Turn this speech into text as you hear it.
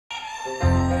Hi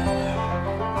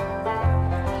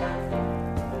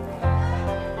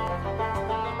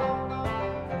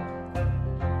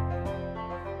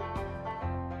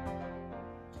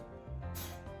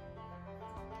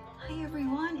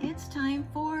everyone, it's time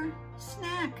for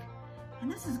snack.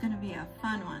 And this is going to be a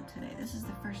fun one today. This is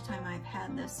the first time I've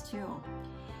had this too.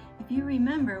 If you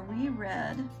remember, we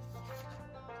read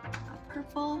a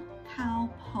Purple Cow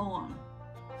poem.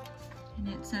 And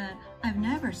it said, I've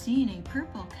never seen a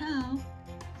purple cow.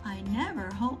 I never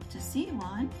hope to see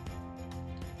one.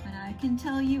 But I can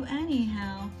tell you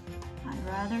anyhow, I'd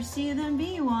rather see than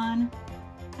be one.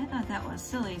 I thought that was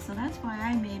silly, so that's why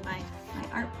I made my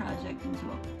art project into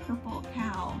a purple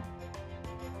cow.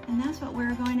 And that's what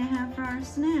we're going to have for our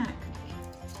snack.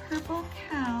 Purple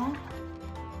cow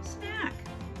snack.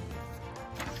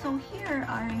 So here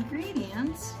our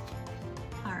ingredients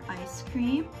are ice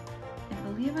cream.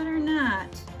 And believe it or not,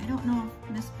 I don't know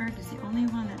if Miss Berg is the only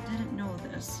one that didn't know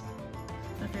this,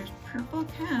 but there's purple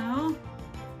cow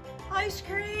ice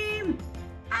cream.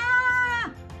 Ah,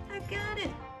 I've got it.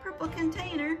 Purple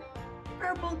container,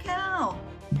 purple cow.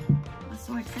 I was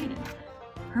so excited.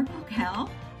 Purple cow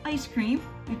ice cream.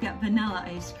 We've got vanilla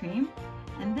ice cream.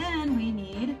 And then we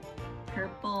need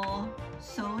purple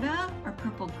soda or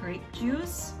purple grape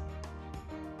juice.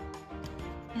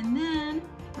 And then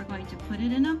we're going to put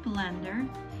it in a blender.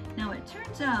 Now it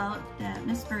turns out that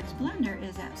Miss Berg's blender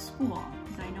is at school,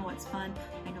 because I know it's fun.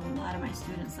 I know a lot of my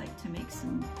students like to make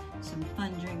some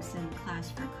fun drinks in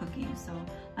class for cooking. So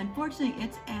unfortunately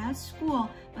it's at school,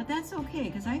 but that's okay,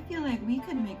 because I feel like we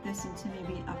could make this into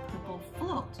maybe a purple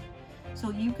float.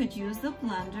 So you could use the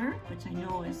blender, which I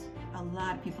know is a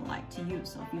lot of people like to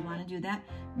use. So if you want to do that,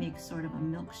 make sort of a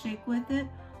milkshake with it,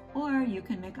 or you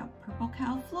can make a purple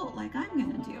cow float like I'm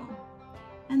gonna do.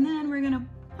 And then we're gonna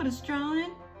put a straw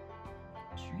in,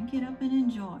 drink it up and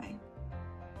enjoy.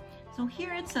 So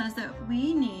here it says that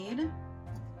we need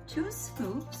 2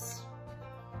 scoops.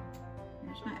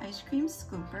 Here's my ice cream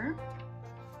scooper.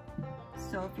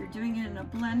 So if you're doing it in a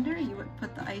blender, you would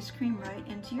put the ice cream right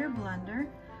into your blender.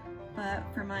 But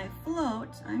for my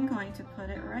float, I'm going to put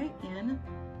it right in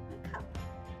a cup.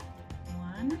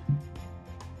 1,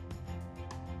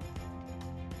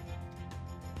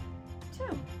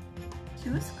 2.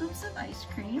 2 scoops of ice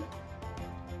cream.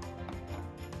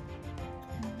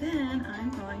 And then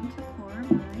I'm going to pour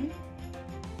my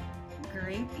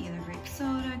either grape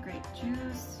soda, grape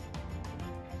juice,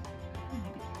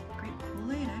 maybe grape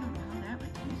Kool-Aid. I don't know how that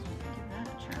would taste. We'll give that a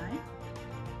try.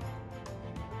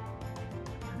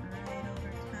 Right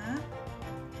over top.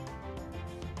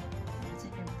 If it's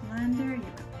in your blender,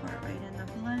 you can pour it right in the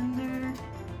blender.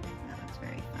 That looks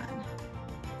very fun.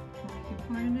 Or you can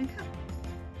pour it in a cup.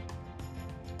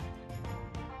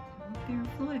 Root beer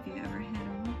float, if you ever had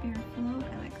a root beer float,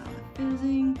 I like all the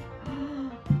fizzing.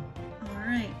 All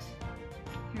right,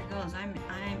 here goes. I'm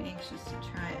anxious to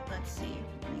try it. Let's see.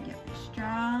 Let me get my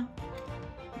straw.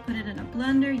 Put it in a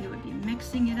blender. You would be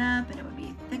mixing it up, and it would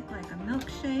be thick like a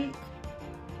milkshake.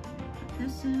 Put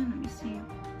this in. Let me see.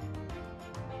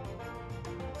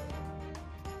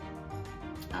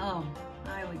 Oh,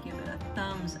 I would give it a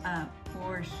thumbs up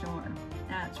for sure.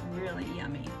 That's really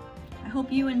yummy. I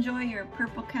hope you enjoy your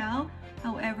purple cow,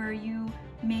 however you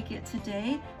make it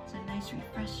today. It's a nice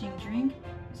refreshing drink.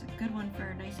 It's a good one for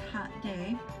a nice hot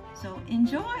day. So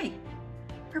enjoy!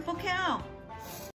 Purple cow!